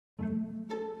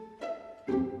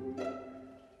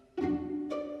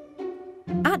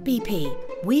At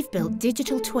BP, we've built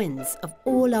digital twins of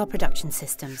all our production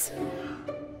systems.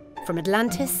 From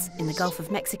Atlantis in the Gulf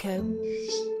of Mexico,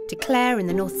 to Clare in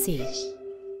the North Sea,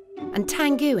 and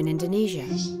Tangguh in Indonesia.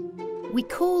 We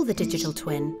call the digital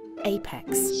twin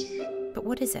Apex. But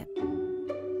what is it?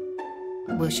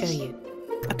 We'll show you.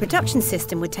 A production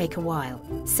system would take a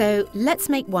while, so let's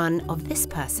make one of this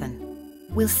person.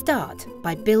 We'll start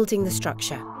by building the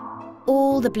structure,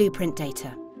 all the blueprint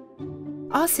data.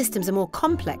 Our systems are more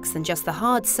complex than just the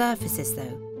hard surfaces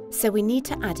though, so we need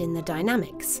to add in the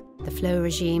dynamics, the flow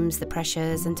regimes, the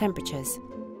pressures and temperatures.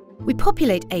 We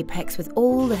populate Apex with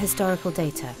all the historical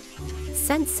data.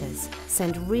 Sensors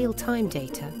send real-time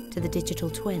data to the digital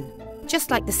twin,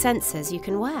 just like the sensors you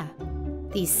can wear.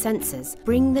 These sensors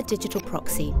bring the digital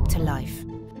proxy to life,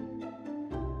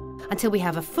 until we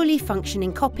have a fully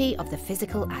functioning copy of the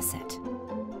physical asset,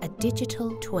 a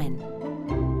digital twin.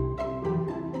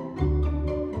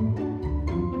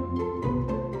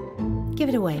 Give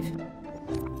it a wave.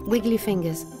 Wiggle your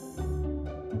fingers.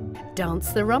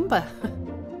 Dance the rumba.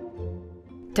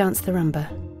 Dance the rumba.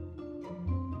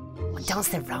 Dance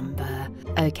the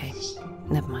rumba. Okay,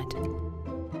 never mind.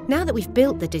 Now that we've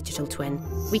built the digital twin,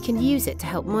 we can use it to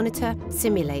help monitor,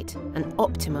 simulate, and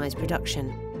optimize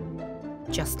production.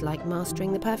 Just like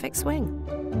mastering the perfect swing.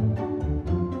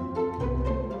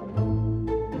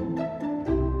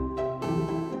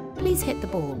 Please hit the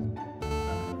ball.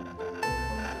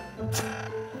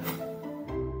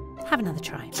 Have another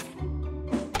try.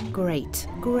 Great,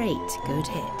 great, good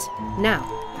hit. Now,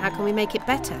 how can we make it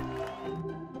better?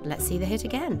 Let's see the hit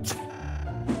again.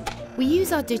 We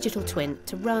use our digital twin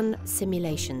to run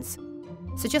simulations.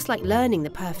 So just like learning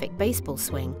the perfect baseball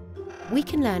swing, we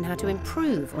can learn how to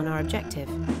improve on our objective,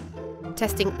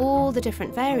 testing all the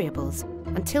different variables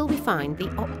until we find the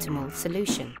optimal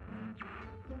solution.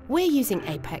 We're using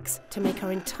Apex to make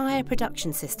our entire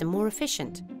production system more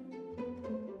efficient,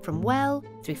 from well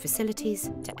through facilities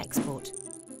to export,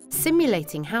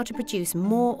 simulating how to produce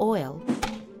more oil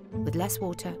with less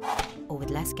water or with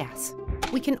less gas.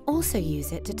 We can also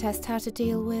use it to test how to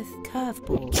deal with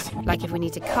curveballs, like if we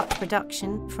need to cut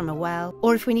production from a well,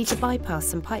 or if we need to bypass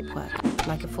some pipework,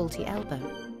 like a faulty elbow.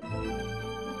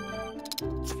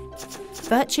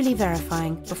 Virtually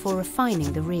verifying before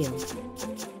refining the real.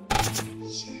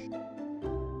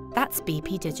 That's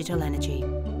BP Digital Energy.